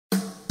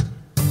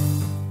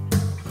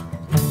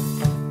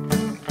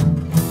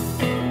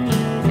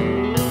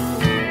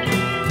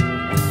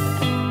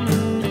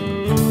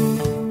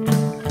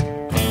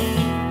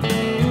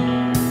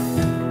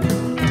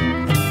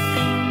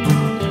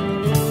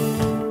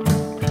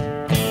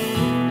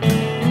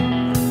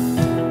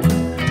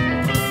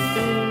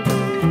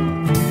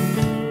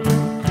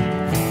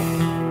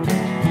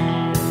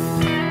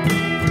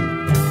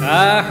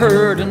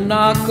heard a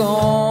knock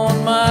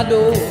on my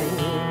door,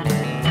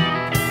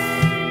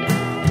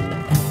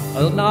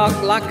 a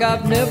knock like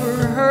I've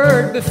never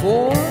heard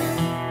before.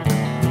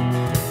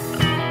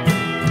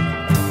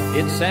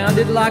 It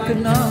sounded like a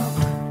knock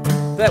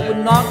that would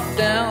knock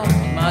down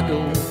my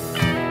door.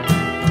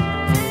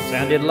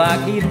 Sounded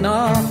like he'd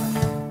knock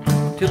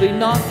till he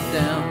knocked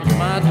down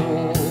my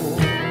door.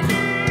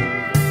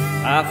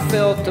 I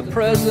felt the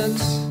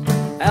presence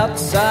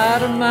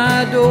outside of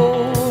my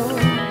door,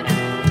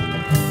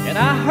 and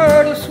I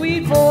heard a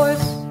sweet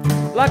voice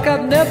like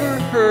I've never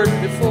heard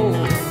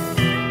before.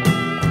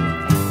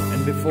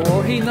 And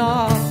before he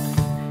knocked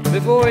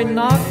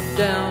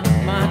down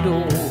my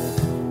door,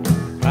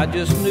 I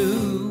just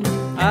knew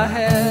I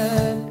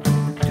had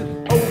to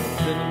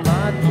open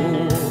my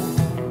door.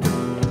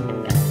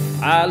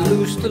 I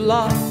loosed the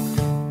lock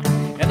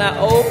and I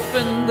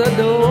opened the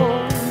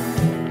door.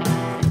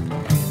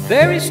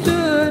 There he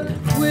stood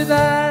with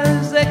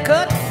eyes that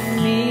cut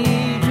me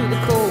to the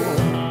core.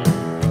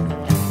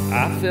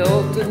 I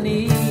felt the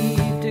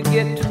need to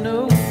get to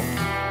know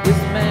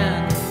this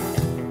man.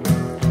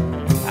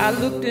 I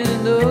looked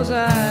in those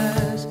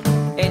eyes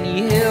and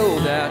he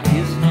held out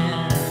his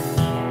hand.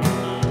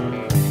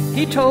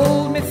 He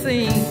told me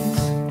things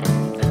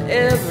that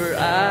ever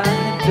I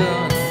had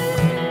done.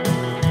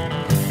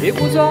 It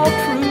was all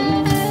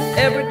true,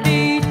 every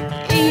deed,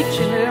 each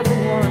and every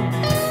one.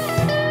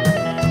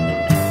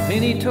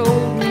 Then he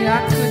told me I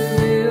could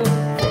live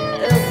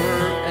forever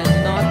and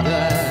not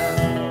die.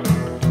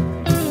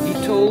 He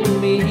told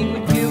me he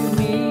would give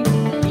me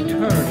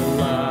eternal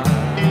life.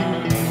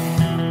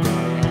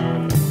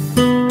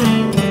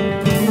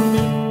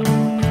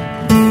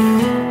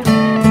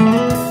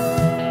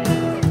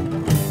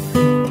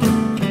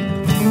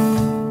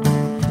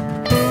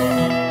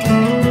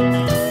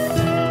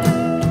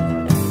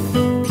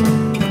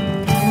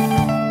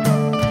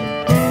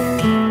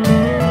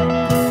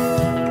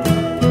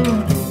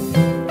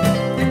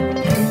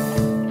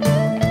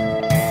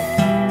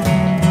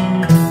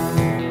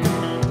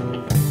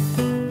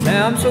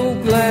 I'm so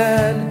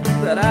glad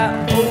that I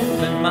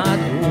opened my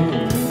door.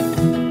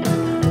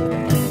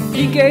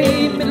 He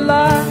gave me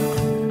life